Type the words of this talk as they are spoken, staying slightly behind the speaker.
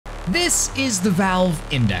This is the Valve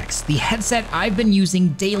Index, the headset I've been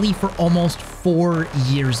using daily for almost 4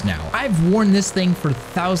 years now. I've worn this thing for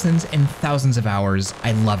thousands and thousands of hours.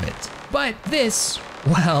 I love it. But this,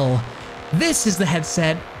 well, this is the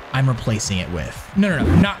headset I'm replacing it with. No,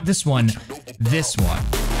 not this one, this one.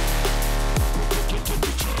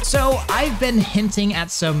 So I've been hinting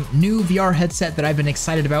at some new VR headset that I've been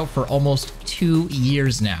excited about for almost 2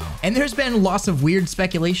 years now. And there's been lots of weird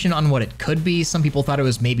speculation on what it could be. Some people thought it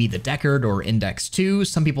was maybe the Deckard or Index 2.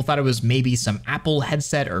 Some people thought it was maybe some Apple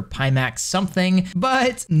headset or Pimax something,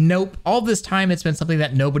 but nope. All this time it's been something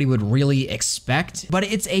that nobody would really expect, but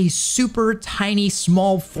it's a super tiny,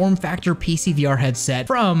 small form factor PCVR headset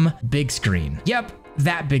from BigScreen. Yep.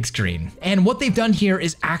 That big screen. And what they've done here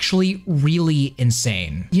is actually really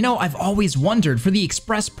insane. You know, I've always wondered, for the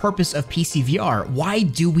express purpose of PCVR, why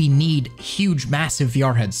do we need huge, massive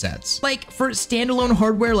VR headsets? Like, for standalone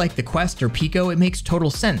hardware like the Quest or Pico, it makes total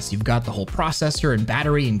sense. You've got the whole processor and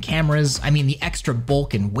battery and cameras. I mean, the extra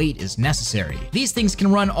bulk and weight is necessary. These things can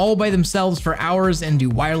run all by themselves for hours and do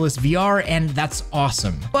wireless VR, and that's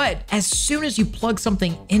awesome. But as soon as you plug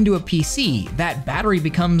something into a PC, that battery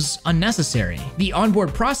becomes unnecessary. The onboard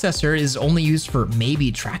processor is only used for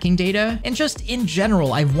maybe tracking data, and just in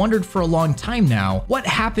general, I've wondered for a long time now, what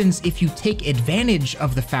happens if you take advantage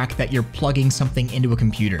of the fact that you're plugging something into a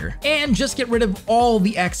computer and just get rid of all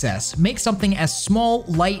the excess, make something as small,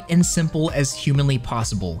 light, and simple as humanly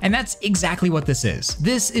possible. And that's exactly what this is.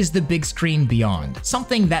 This is the BigScreen Byond,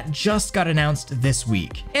 something that just got announced this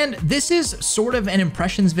week. And this is sort of an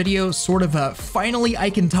impressions video, sort of a finally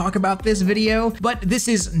I can talk about this video, but this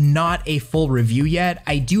is not a full review yet.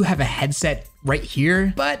 I do have a headset right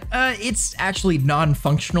here, but it's actually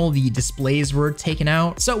non-functional. The displays were taken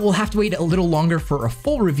out, so we'll have to wait a little longer for a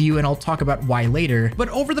full review, and I'll talk about why later. But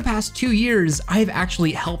over the past 2 years, I've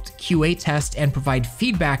actually helped QA test and provide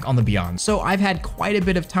feedback on the Byond, so I've had quite a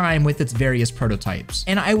bit of time with its various prototypes.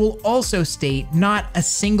 And I will also state, not a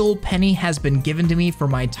single penny has been given to me for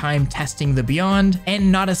my time testing the Byond,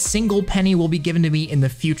 and not a single penny will be given to me in the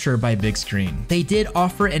future by BigScreen. They did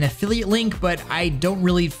offer an affiliate link, but I don't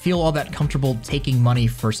really feel all that comfortable taking money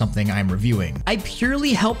for something I'm reviewing. I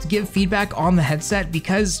purely helped give feedback on the headset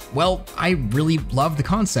because, well, I really love the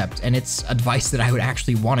concept and it's a device that I would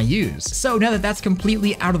actually want to use. So now that that's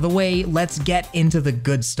completely out of the way, let's get into the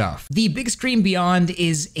good stuff. The BigScreen Byond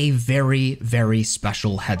is a very, very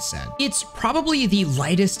special headset. It's probably the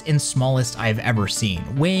lightest and smallest I've ever seen,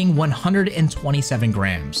 weighing 127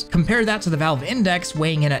 grams. Compare that to the Valve Index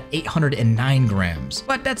weighing in at 809 grams.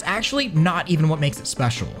 But that's actually not even what makes it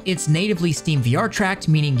special. It's natively Steam VR tracked,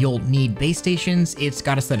 meaning you'll need base stations. It's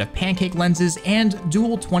got a set of pancake lenses and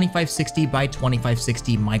dual 2560 by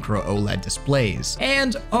 2560 micro OLED displays.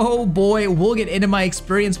 And oh boy, we'll get into my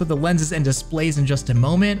experience with the lenses and displays in just a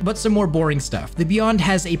moment, but some more boring stuff. The Byond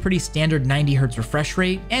has a pretty standard 90 Hz refresh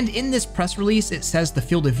rate, and in this press release, it says the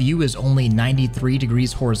field of view is only 93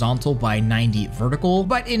 degrees horizontal by 90 vertical,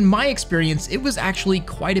 but in my experience, it was actually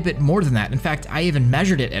quite a bit more than that. In fact, I even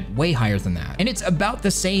measured it at way higher than that. And it's about the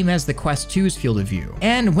same as the Quest 2's field of view.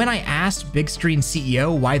 And when I asked BigScreen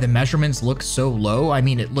CEO why the measurements look so low, I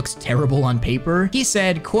mean, it looks terrible on paper, he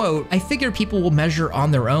said, quote, "I figure people will measure on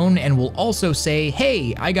their own and will also say,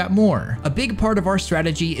 hey, I got more. A big part of our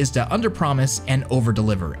strategy is to underpromise and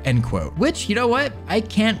overdeliver," end quote. Which, you know what? I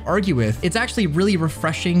can't argue with. It's actually really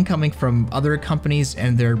refreshing coming from other companies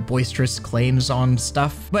and their boisterous claims on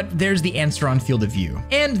stuff, but there's the answer on field of view.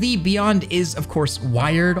 And the Byond is, of course,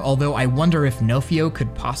 wired, although I wonder if Nofio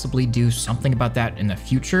could possibly do something about that in the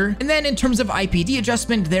future. And then in terms of IPD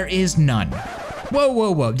adjustment, there is none.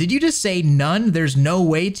 Whoa, did you just say none? There's no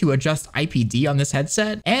way to adjust IPD on this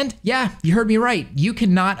headset? And yeah, you heard me right. You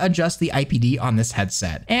cannot adjust the IPD on this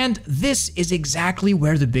headset. And this is exactly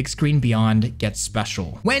where the BigScreen Byond gets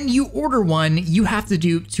special. When you order one, you have to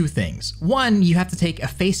do 2 things. One, you have to take a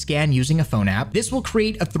face scan using a phone app. This will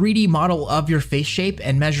create a 3D model of your face shape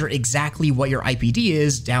and measure exactly what your IPD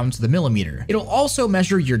is down to the millimeter. It'll also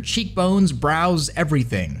measure your cheekbones, brows,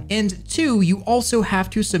 everything. And 2, you also have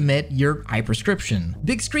to submit your eye prescription.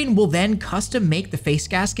 BigScreen will then custom make the face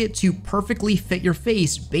gasket to perfectly fit your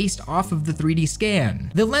face based off of the 3D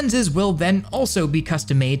scan. The lenses will then also be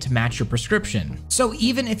custom made to match your prescription. So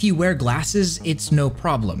even if you wear glasses, it's no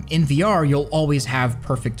problem. In VR, you'll always have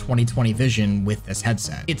perfect 20/20 vision with this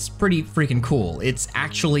headset. It's pretty freaking cool. It's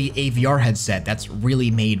actually a VR headset that's really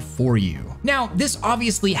made for you. Now, this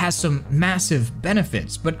obviously has some massive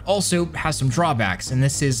benefits, but also has some drawbacks, and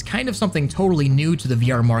this is kind of something totally new to the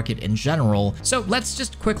VR market in general. So let's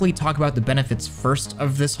just quickly talk about the benefits first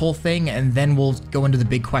of this whole thing, and then we'll go into the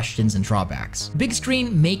big questions and drawbacks.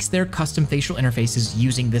 BigScreen makes their custom facial interfaces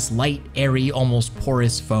using this light, airy, almost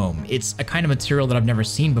porous foam. It's a kind of material that I've never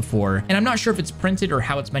seen before, and I'm not sure if it's printed or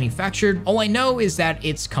how it's manufactured. All I know is that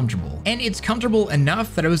it's comfortable. And it's comfortable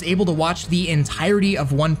enough that I was able to watch the entirety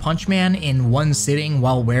of One Punch Man in one sitting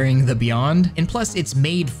while wearing the Byond. And plus, it's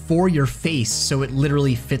made for your face, so it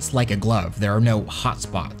literally fits like a glove. There are no hot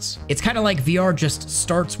spots. It's kind of like VR just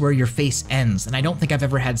starts where your face ends, and I don't think I've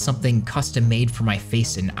ever had something custom made for my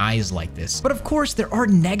face and eyes like this. But of course, there are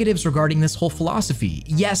negatives regarding this whole philosophy.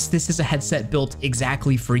 Yes, this is a headset built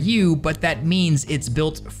exactly for you, but that means it's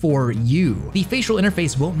built for you. The facial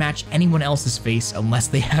interface won't match anyone else's face unless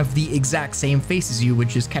they have the exact same face as you,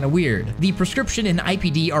 which is kind of weird. The prescription and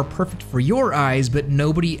IPD are perfect for your eyes, but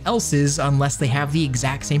nobody else's unless they have the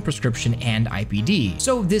exact same prescription and IPD.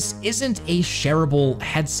 So this isn't a shareable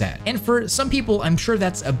headset. And for some people, I'm sure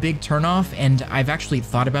that's a big turnoff, and I've actually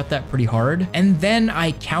thought about that pretty hard. And then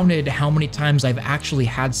I counted how many times I've actually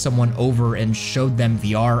had someone over and showed them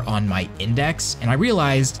VR on my index, and I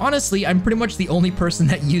realized, honestly, I'm pretty much the only person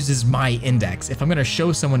that uses my index. If I'm gonna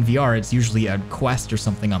show someone VR, it's usually a Quest or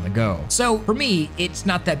something on the go. So for me, it's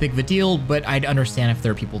not that big of a deal, but I'd understand if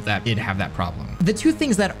there are people that did have that problem. The two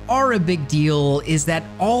things that are a big deal is that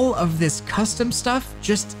all of this custom stuff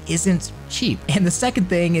just isn't cheap. And the second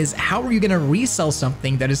thing is, how are you gonna resell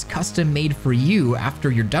something that is custom made for you after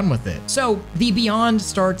you're done with it? So the Byond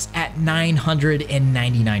starts at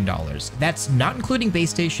 $999. That's not including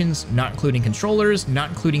base stations, not including controllers, not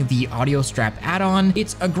including the audio strap add-on.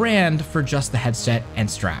 It's $1,000 for just the headset and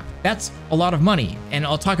strap. That's a lot of money, and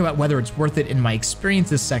I'll talk about whether it's worth it in my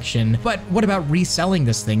experiences section, but what about reselling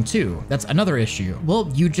this thing too? That's another issue.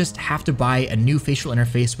 Well, you just have to buy a new facial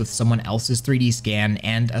interface with someone else's 3D scan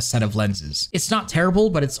and a set of lenses. It's not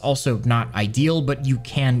terrible, but it's also not ideal, but you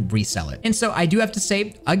can resell it. And so I do have to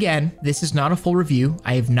say, again, this is not a full review.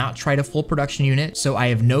 I have not tried a full production unit, so I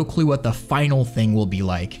have no clue what the final thing will be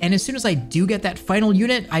like. And as soon as I do get that final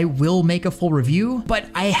unit, I will make a full review, but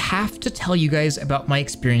I have to tell you guys about my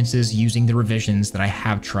experiences using the revisions that I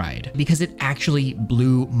have tried, because it actually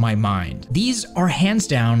blew my mind. These are hands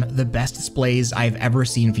down the best displays I've ever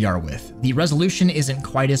seen VR with. The resolution isn't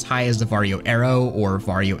quite as high as the Vario Aero or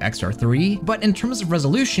Vario XR3, but in terms of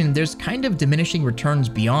resolution, there's kind of diminishing returns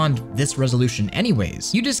beyond this resolution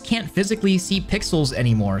anyways. You just can't physically see pixels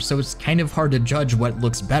anymore, so it's kind of hard to judge what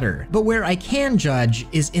looks better. But where I can judge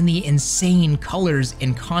is in the insane colors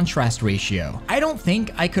and contrast ratio. I don't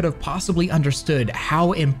think I could have possibly understood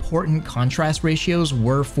how important contrast ratios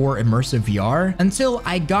were for immersive VR until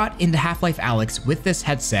I got into Half-Life Alyx with this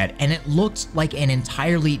headset, and it looked like an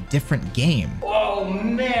entirely different game. Oh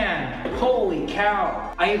man, holy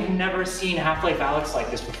cow. I have never seen Half-Life Alyx like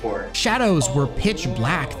this before. Shadows were pitch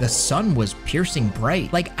black, the sun was piercing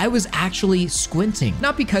bright. Like, I was actually squinting.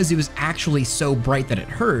 Not because it was actually so bright that it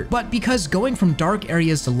hurt, but because going from dark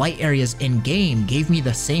areas to light areas in game gave me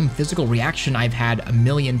the same physical reaction I've had a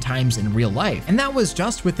million times in real life. And that was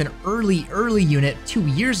just with an early unit 2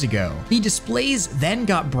 years ago. The displays then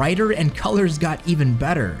got brighter and colors got even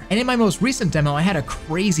better. And in my most recent demo, I had a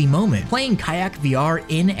crazy moment. Playing Kayak VR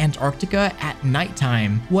in Antarctica at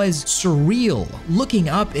nighttime was surreal. Looking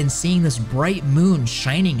up and seeing this bright moon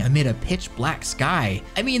shining amid a pitch black sky.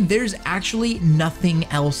 I mean, there's actually nothing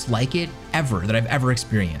else like it ever that I've ever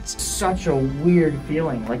experienced. Such a weird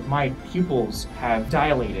feeling, like my pupils have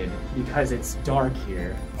dilated because it's dark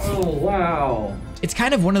here. Oh, wow. It's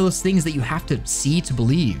kind of one of those things that you have to see to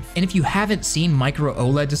believe. And if you haven't seen micro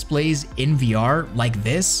OLED displays in VR like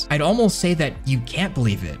this, I'd almost say that you can't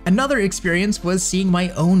believe it. Another experience was seeing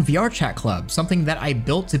my own VR chat club, something that I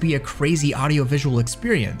built to be a crazy audiovisual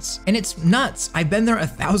experience. And it's nuts. I've been there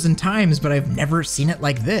 1,000 times, but I've never seen it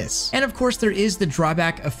like this. And of course, there is the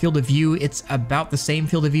drawback of field of view. It's about the same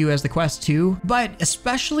field of view as the Quest 2, but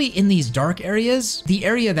especially in these dark areas, the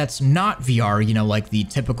area that's not VR, you know, like the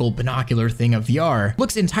typical binocular thing of VR,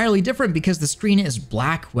 looks entirely different because the screen is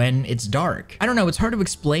black when it's dark. I don't know, it's hard to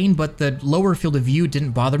explain, but the lower field of view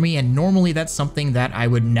didn't bother me, and normally that's something that I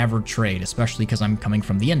would never trade, especially because I'm coming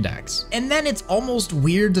from the index. And then it's almost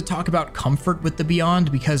weird to talk about comfort with the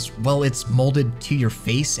Byond because, well, it's molded to your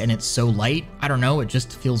face and it's so light. I don't know, it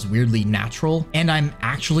just feels weirdly natural. And I'm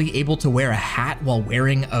actually able to wear a hat while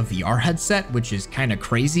wearing a VR headset, which is kind of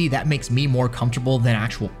crazy. That makes me more comfortable than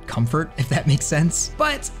actual comfort, if that makes sense.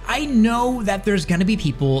 But I know that there's there's gonna be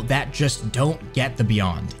people that just don't get the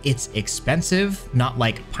Byond. It's expensive, not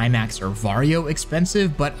like Pimax or Vario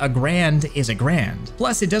expensive, but a grand is a grand.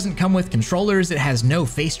 Plus, it doesn't come with controllers, it has no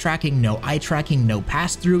face tracking, no eye tracking, no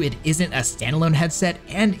pass-through, it isn't a standalone headset,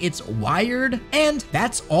 and it's wired, and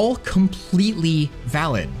that's all completely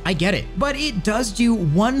valid. I get it. But it does do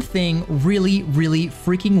one thing really, really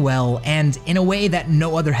freaking well, and in a way that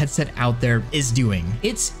no other headset out there is doing.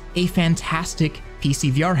 It's a fantastic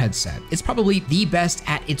PCVR headset. It's probably the best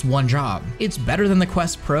at its one job. It's better than the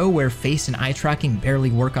Quest Pro, where face and eye tracking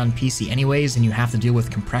barely work on PC anyways, and you have to deal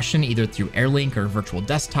with compression either through AirLink or virtual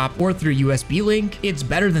desktop or through USB link. It's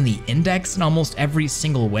better than the Index in almost every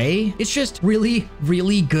single way. It's just really,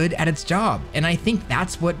 really good at its job. And I think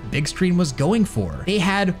that's what BigScreen was going for. They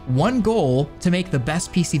had one goal to make the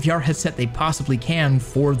best PCVR headset they possibly can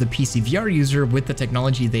for the PCVR user with the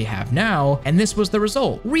technology they have now, and this was the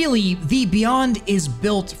result. Really, the Byond is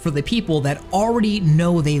built for the people that already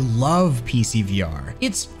know they love PCVR.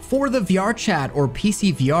 It's for the VR chat or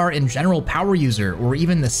PCVR in general power user, or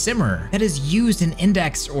even the simmer that has used an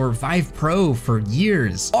Index or Vive Pro for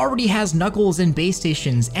years, already has knuckles and base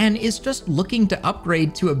stations, and is just looking to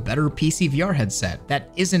upgrade to a better PCVR headset that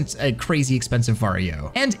isn't a crazy expensive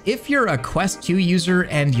Vario. And if you're a Quest 2 user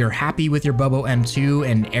and you're happy with your Bobo M2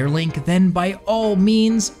 and AirLink, then by all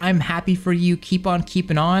means, I'm happy for you, keep on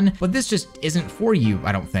keeping on, but this just isn't for you,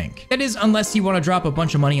 I don't think. That is, unless you want to drop a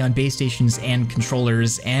bunch of money on base stations and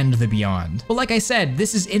controllers and the Byond. But like I said,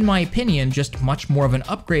 this is, in my opinion, just much more of an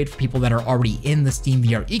upgrade for people that are already in the Steam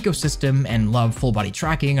VR ecosystem and love full body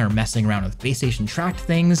tracking or messing around with base station tracked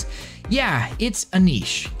things. Yeah, it's a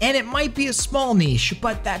niche, and it might be a small niche,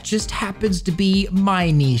 but that just happens to be my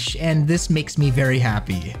niche, and this makes me very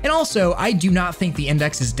happy. And also, I do not think the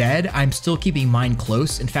Index is dead. I'm still keeping mine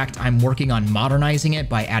close. In fact, I'm working on modernizing it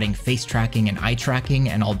by adding face tracking and eye tracking,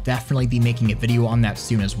 and I'll definitely be making a video on that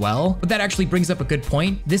soon as well. But that actually brings up a good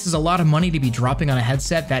point. This is a lot of money to be dropping on a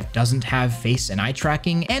headset that doesn't have face and eye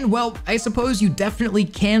tracking, and well, I suppose you definitely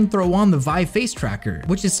can throw on the Vive face tracker,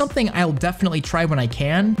 which is something I'll definitely try when I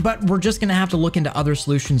can, but we're just gonna have to look into other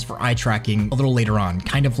solutions for eye tracking a little later on,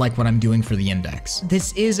 kind of like what I'm doing for the Index.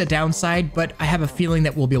 This is a downside, but I have a feeling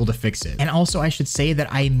that we'll be able to fix it. And also, I should say that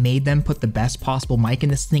I made them put the best possible mic in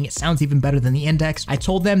this thing. It sounds even better than the Index. I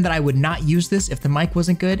told them that I would not use this if the mic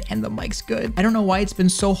wasn't good, and the mic's good. I don't know why it's been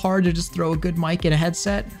so hard to just throw a good mic in a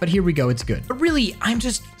headset, but here we go, it's good. But really, I'm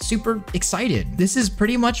just super excited. This is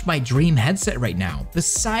pretty much my dream headset right now.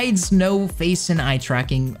 Besides no face and eye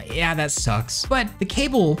tracking, yeah, that sucks. But the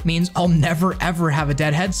cable means I'll never ever have a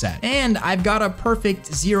dead headset. And I've got a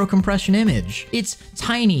perfect zero compression image. It's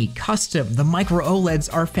tiny, custom, the micro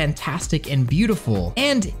OLEDs are fantastic and beautiful,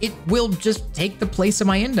 and it will just take the place of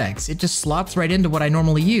my Index. It just slots right into what I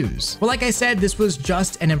normally use. Well, like I said, this was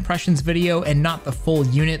just an impressions video and not the full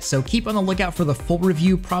unit, so keep on the lookout for the full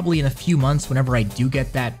review probably in a few months whenever I do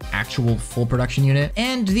get that actual full production unit.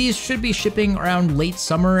 And these should be shipping around late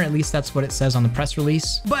summer, at least that's what it says on the press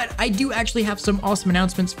release. But I do actually have some awesome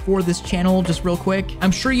announcements for this channel, just real quick.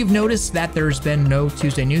 I'm sure you've noticed that there's been no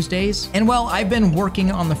Tuesday News Days. And well, I've been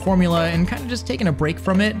working on the formula and kind of just taking a break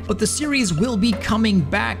from it, but the series will be coming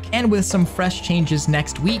back and with some fresh changes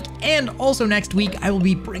next week. And also next week, I will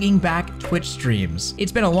be bringing back Twitch streams.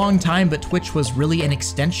 It's been a long time, but Twitch was really an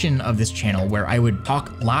extension of this channel where I would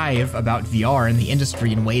talk live about VR and the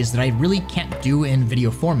industry in ways that I really can't do in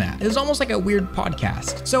video format. It was almost like a weird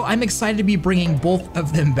podcast. So I'm excited to be bringing both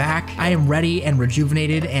of them back. I am ready and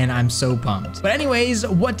rejuvenated, and I'm so pumped. But anyways,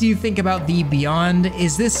 what do you think about the Byond?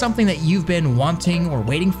 Is this something that you've been wanting or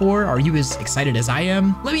waiting for? Are you as excited as I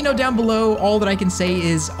am? Let me know down below. All that I can say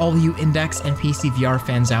is all you Index and PCVR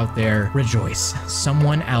fans out there, rejoice.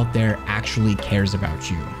 Someone out there actually cares about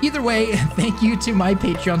you. Either way, thank you to my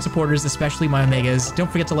Patreon supporters, especially my Omegas.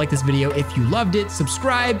 Don't forget to like this video if you loved it,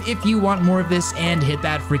 subscribe if you want more of this, and hit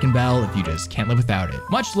that freaking bell if you just can't live without it.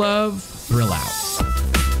 Much love, Thrill out.